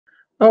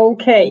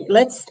Okay,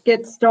 let's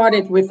get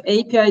started with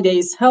API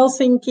Days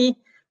Helsinki.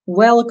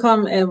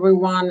 Welcome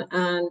everyone,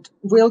 and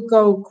we'll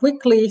go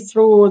quickly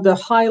through the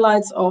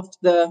highlights of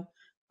the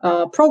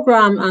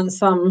program and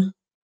some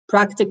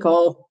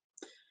practical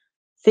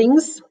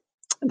things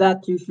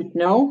that you should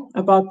know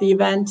about the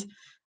event,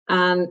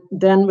 and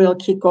then we'll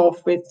kick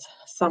off with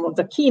some of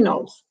the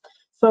keynotes.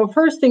 So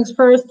first things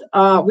first,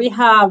 we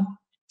have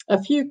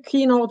a few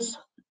keynotes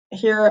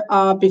here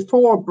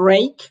before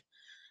break,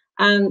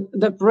 and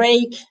the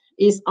break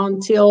is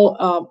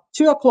until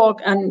 2 o'clock,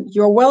 and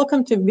you're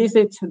welcome to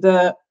visit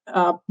the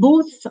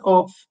booths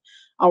of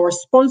our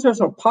sponsors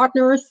or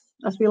partners,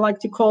 as we like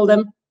to call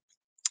them,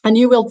 and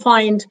you will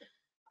find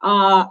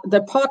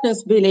the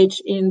Partners Village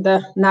in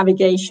the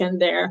navigation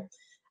there,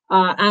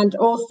 and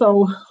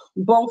also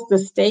both the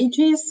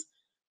stages,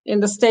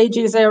 in the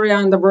stages area,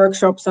 and the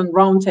workshops and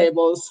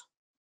roundtables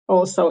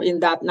also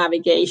in that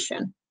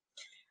navigation.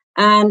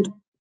 And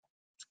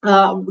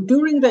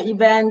during the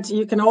event,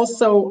 you can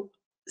also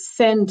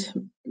send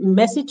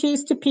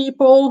messages to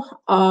people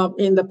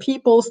in the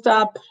People's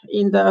tab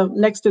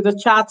next to the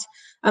chat,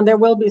 and there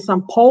will be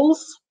some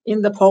polls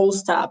in the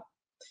polls tab.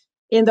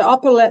 In the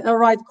upper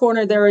right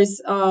corner, there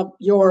is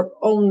your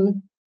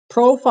own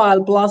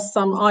profile plus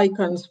some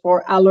icons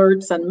for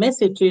alerts and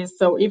messages.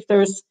 So if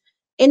there's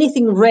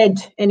anything red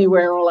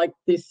anywhere or like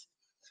this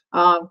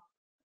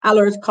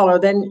alert color,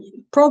 then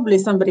probably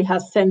somebody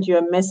has sent you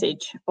a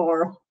message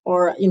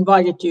or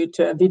invited you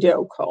to a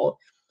video call.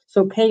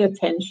 So pay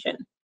attention.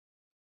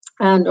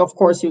 And of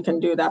course, you can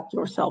do that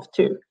yourself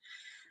too.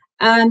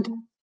 And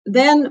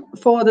then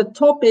for the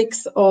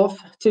topics of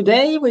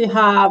today, we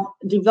have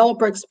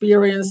developer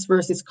experience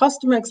versus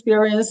customer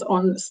experience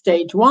on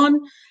stage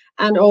 1,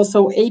 and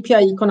also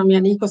API economy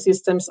and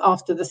ecosystems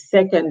after the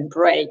second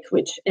break,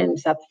 which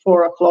ends at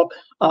 4 o'clock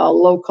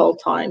local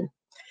time.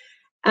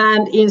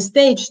 And in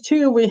stage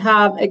 2, we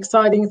have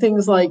exciting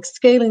things like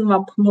scaling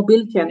up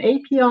mobility and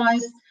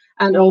APIs,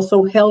 and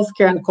also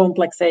healthcare and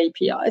complex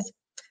APIs.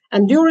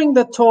 And during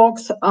the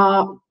talks,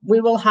 we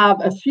will have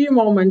a few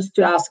moments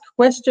to ask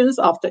questions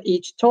after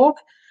each talk,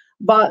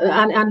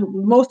 and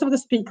most of the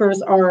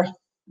speakers are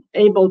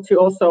able to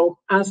also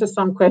answer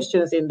some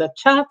questions in the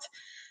chat.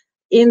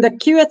 In the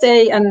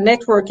Q&A and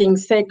networking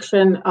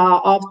section,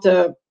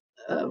 after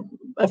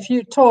a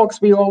few talks,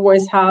 we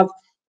always have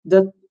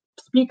the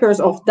speakers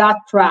of that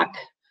track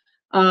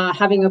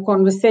having a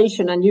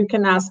conversation, and you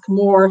can ask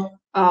more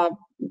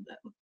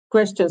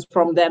questions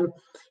from them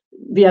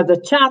via the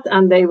chat,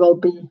 and they will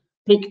be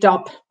picked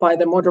up by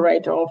the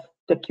moderator of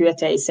the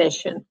Q&A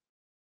session.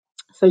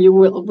 So you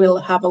will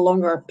have a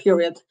longer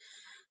period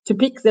to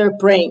pick their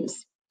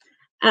brains.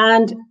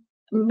 And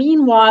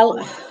meanwhile,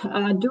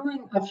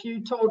 during a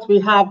few talks, we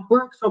have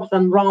workshops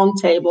and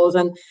roundtables,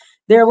 and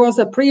there was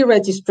a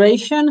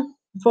pre-registration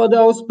for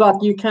those,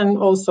 but you can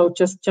also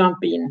just jump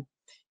in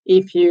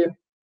if you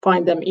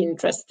find them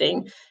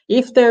interesting.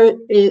 If there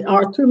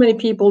are too many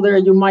people there,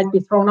 you might be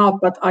thrown out,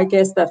 but I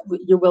guess that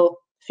you will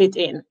fit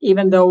in,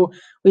 even though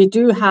we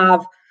do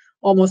have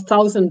almost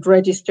 1,000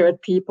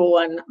 registered people,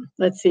 and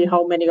let's see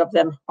how many of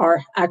them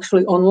are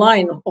actually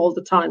online all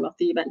the time of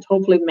the event,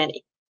 hopefully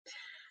many.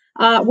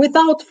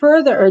 Without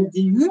further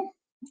ado,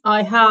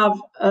 I have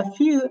a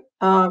few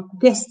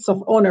guests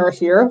of honor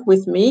here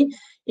with me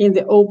in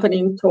the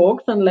opening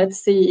talks, and let's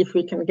see if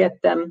we can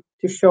get them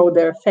to show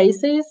their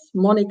faces.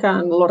 Monica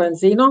and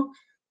Lorenzino,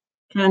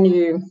 can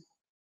you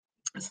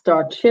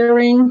start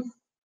sharing?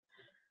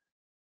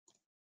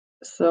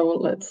 So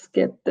let's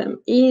get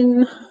them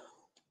in.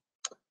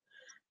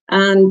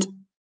 And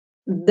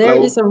there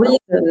Hello. Is a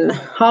reason.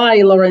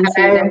 Hi,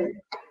 Lorenzino.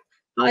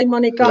 Hi,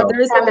 Monica. Hello.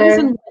 There is a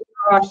reason we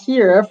are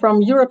here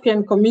from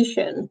European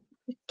Commission.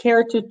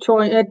 Care to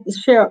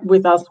share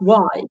with us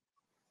why?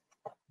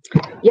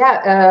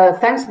 Yeah,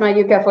 thanks,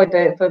 Marjukka, for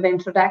the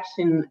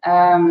introduction.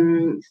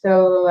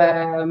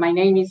 My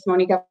name is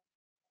Monica.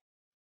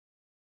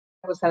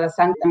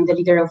 I'm the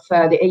leader of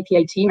the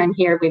API team. I'm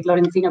here with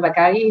Lorenzino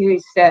Vaccari, who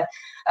is a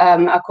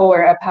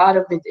part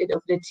of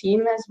the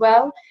team as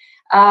well.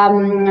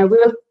 We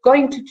were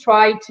going to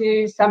try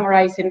to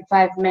summarize in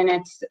 5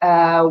 minutes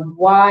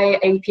why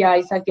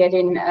APIs are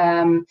getting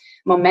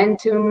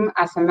momentum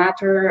as a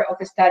matter of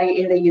the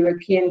study in the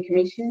European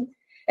Commission,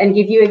 and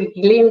give you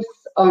a glimpse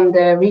on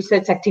the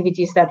research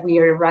activities that we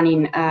are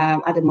running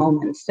at the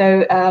moment.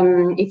 So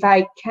if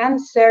I can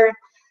share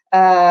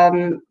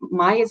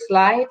my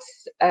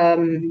slides,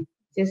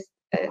 just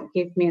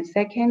give me a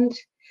second.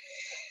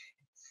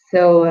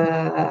 So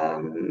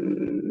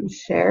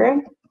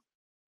share.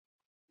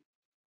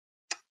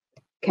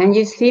 Can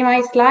you see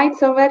my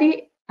slides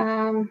already?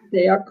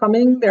 They are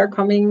coming. They're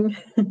coming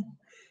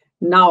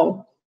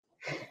now.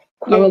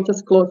 Yeah. I will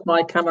just close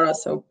my camera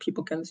so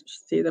people can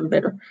see them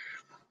better.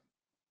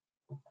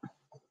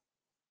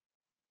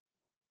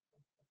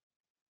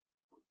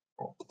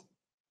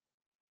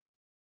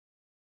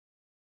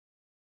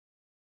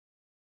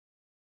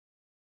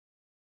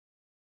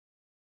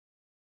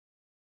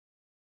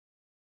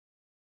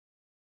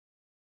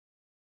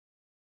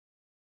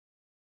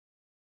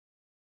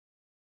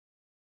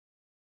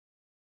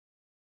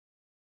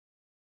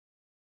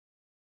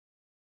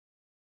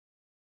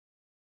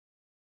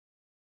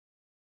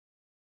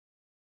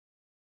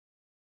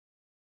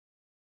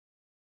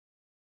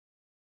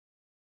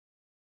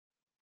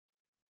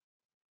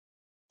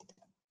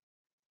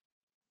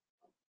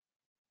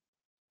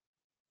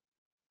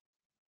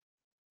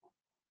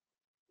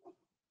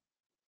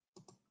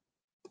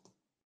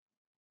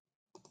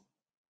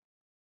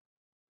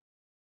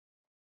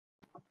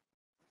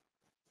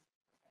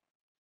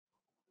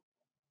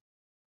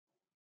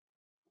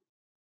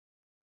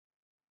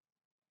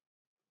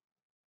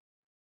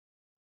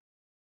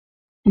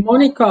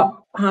 Monica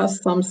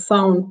has some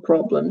sound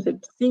problems,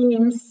 it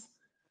seems.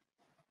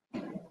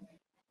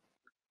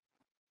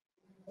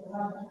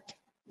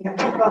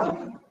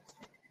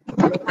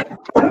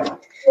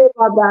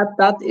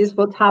 That is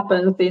what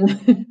happens in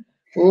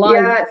live.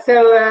 Yeah,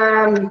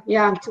 so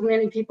yeah, too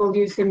many people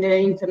using the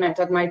internet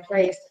at my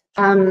place.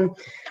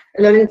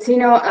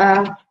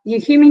 Lorenzino, you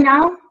hear me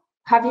now?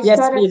 Have you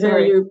started? Yes, we hear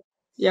you.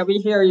 Yeah, we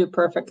hear you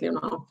perfectly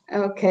now.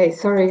 Okay,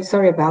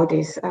 sorry about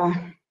this. All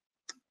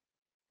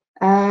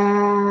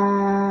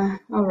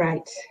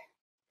right.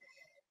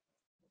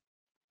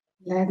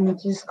 Let me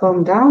just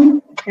calm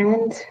down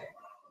and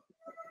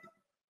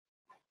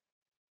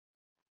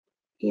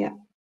yeah,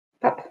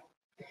 up.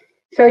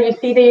 So you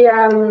see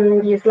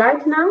the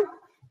slide now?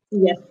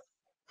 Yes.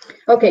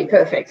 Okay,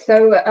 perfect.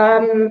 So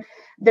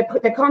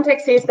the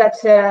context is that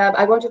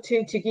I wanted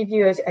to give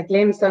you a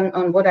glimpse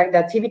on what are the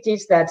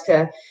activities that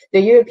the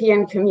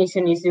European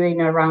Commission is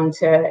doing around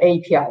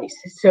APIs.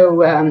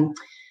 So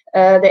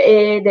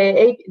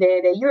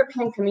the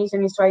European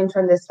Commission is trying to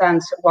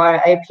understand why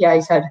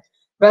APIs are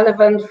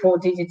relevant for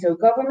digital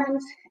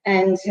government,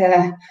 and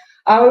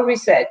our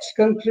research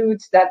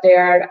concludes that they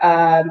are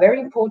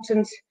very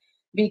important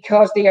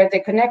because they are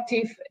the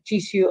connective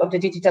tissue of the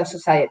digital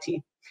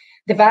society.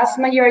 The vast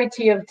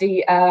majority of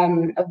the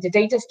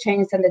data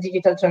exchange and the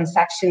digital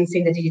transactions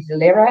in the digital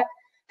era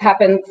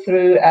happen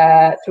through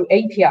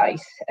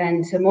APIs,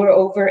 and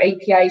moreover,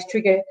 APIs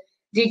trigger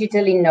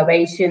digital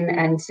innovation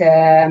and,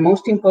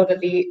 most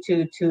importantly,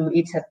 to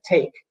its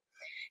uptake.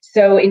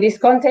 So, in this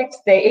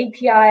context, the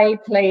API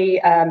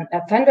play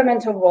a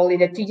fundamental role in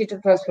the digital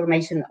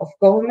transformation of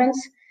governments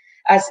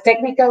as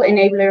technical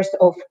enablers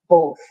of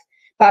both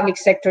public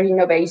sector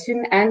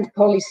innovation and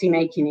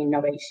policy-making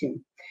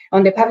innovation.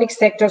 On the public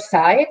sector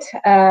side,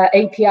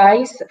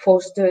 APIs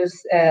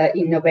fosters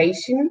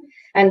innovation,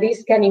 and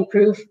this can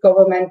improve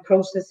government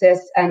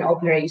processes and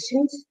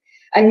operations,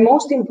 and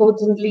most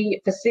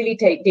importantly,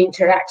 facilitate the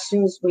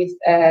interactions with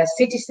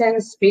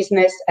citizens,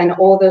 business, and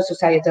other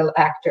societal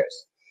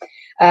actors.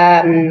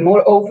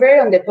 Moreover,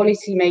 on the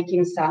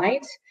policy-making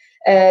side,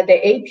 the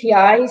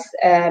APIs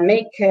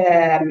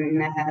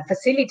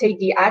facilitate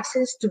the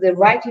access to the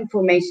right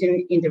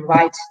information in the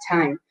right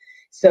time.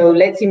 So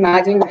let's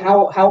imagine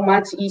how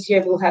much easier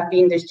it will have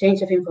been the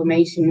exchange of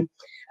information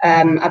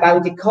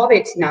about the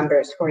COVID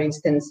numbers, for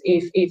instance,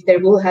 if there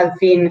will have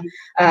been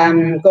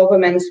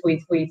governments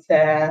with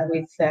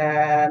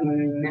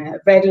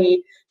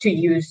ready to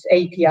use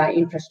API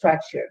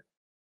infrastructure.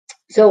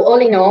 So all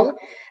in all,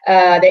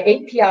 the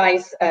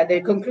APIs,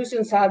 the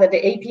conclusions are that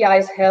the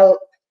APIs help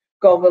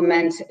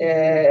government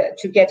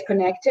to get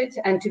connected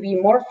and to be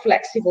more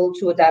flexible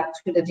to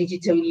adapt to the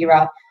digital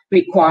era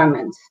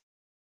requirements.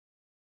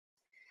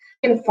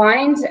 You can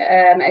find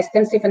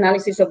extensive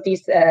analysis of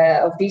these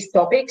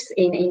topics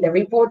in the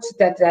reports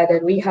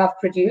that we have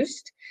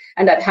produced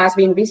and that has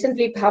been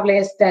recently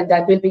published and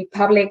that will be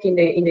public in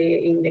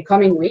the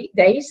coming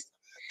days.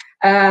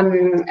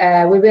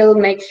 We will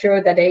make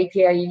sure that the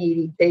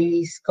API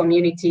Days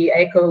community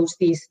echoes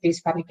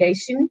this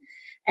publication,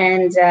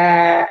 and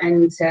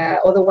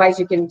otherwise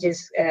you can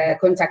just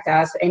contact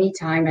us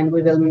anytime, and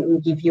we will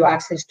give you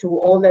access to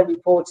all the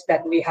reports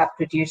that we have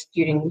produced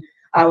during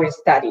our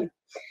study.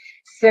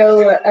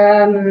 So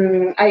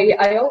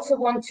I also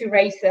want to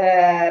raise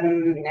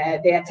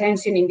the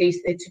attention in this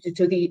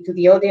to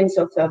the audience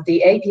of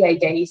the API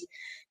Days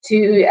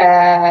to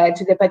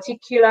the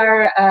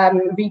particular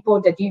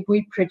report that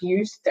we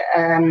produced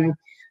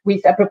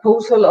with a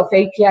proposal of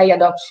API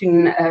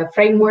adoption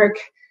framework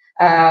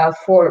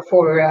for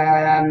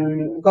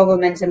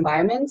government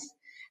environments,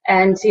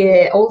 and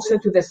also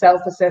to the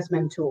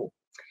self-assessment tool.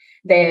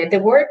 The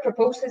work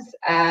proposes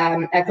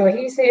a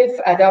cohesive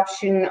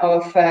adoption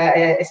of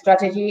a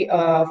strategy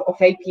of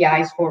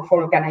APIs for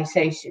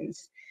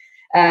organizations.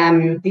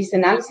 This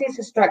analysis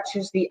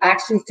structures the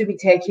actions to be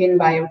taken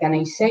by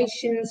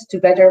organizations to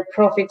better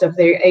profit of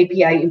their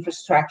API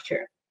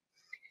infrastructure.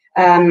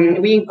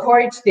 We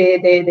encourage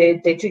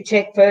to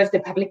check first the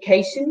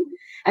publication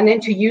and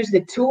then to use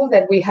the tool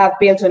that we have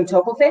built on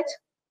top of it,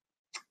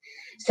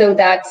 so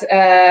that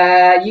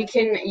you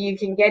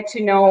can get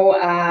to know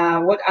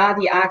what are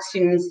the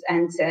actions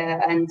and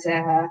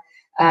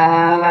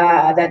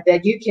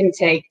that you can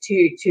take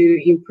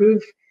to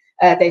improve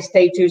the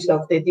status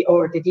of the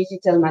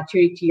digital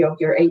maturity of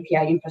your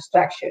API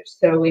infrastructure.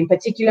 So in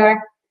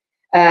particular,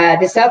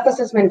 the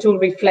self-assessment tool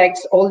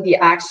reflects all the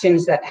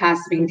actions that has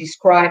been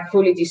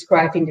fully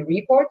described in the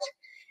report,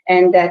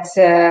 and that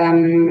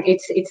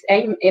it's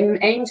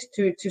aims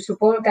to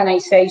support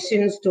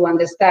organizations to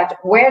understand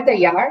where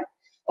they are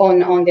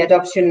on the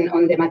adoption,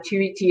 on the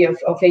maturity of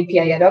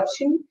API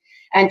adoption,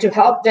 and to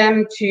help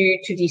them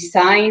to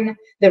design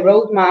the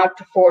roadmap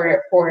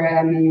for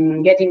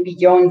getting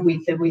beyond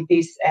with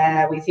this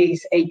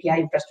API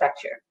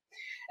infrastructure.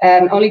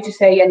 Only to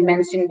say and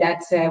mention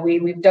that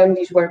we've done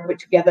this work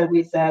together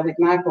with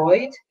Mark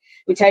Boyd,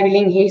 which I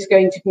believe he's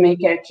going to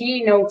make a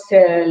keynote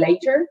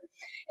later.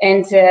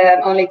 And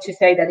only to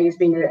say that it's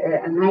been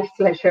a nice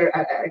pleasure,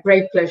 a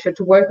great pleasure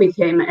to work with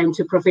him and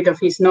to profit of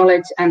his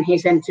knowledge and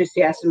his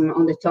enthusiasm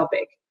on the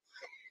topic.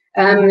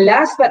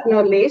 Last but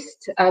not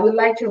least, I would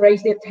like to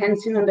raise the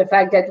attention on the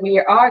fact that we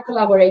are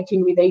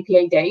collaborating with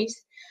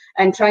Apidays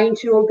and trying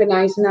to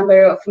organize a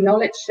number of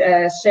knowledge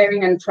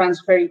sharing and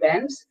transfer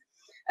events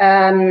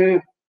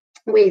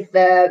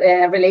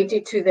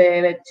related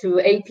to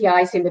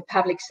APIs in the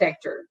public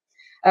sector.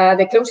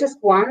 The closest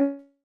one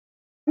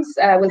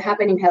will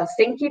happen in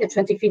Helsinki, the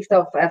 25th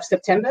of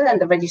September, and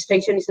the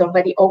registration is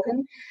already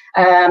open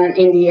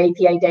in the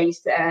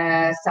Apidays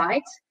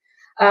site.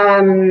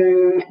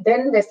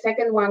 Then the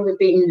second one will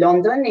be in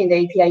London, in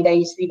the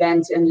Apidays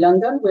event in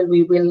London, where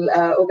we will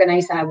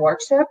organize a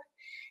workshop.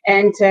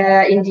 And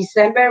in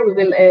December, we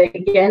will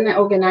again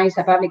organize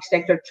a public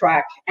sector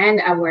track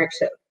and a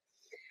workshop.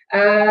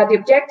 The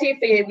objective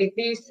with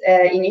this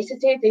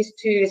initiative is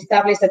to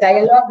establish a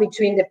dialogue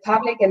between the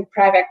public and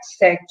private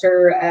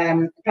sector,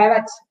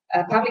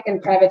 public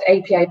and private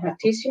API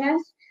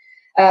practitioners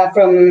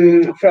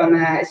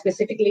from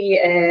specifically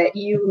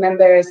EU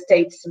member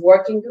states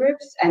working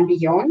groups and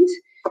beyond.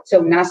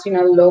 So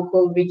national,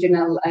 local,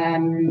 regional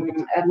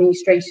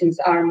administrations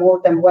are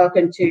more than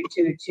welcome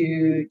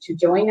to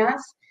join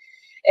us.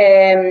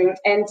 And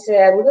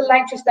we would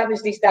like to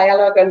establish this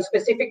dialogue on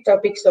specific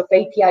topics of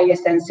API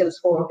essentials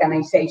for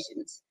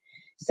organizations.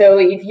 So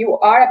if you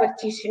are a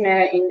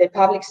practitioner in the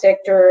public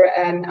sector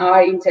and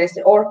are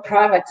interested, or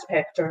private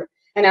sector,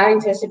 and are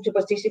interested to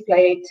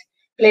participate,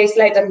 please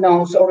let us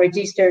know or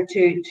register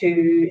through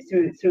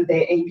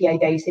the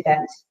Apidays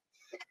events.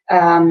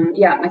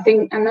 Yeah,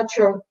 I'm not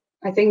sure.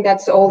 I think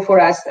that's all for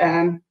us.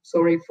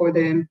 Sorry for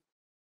the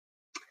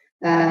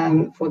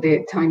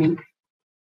timing.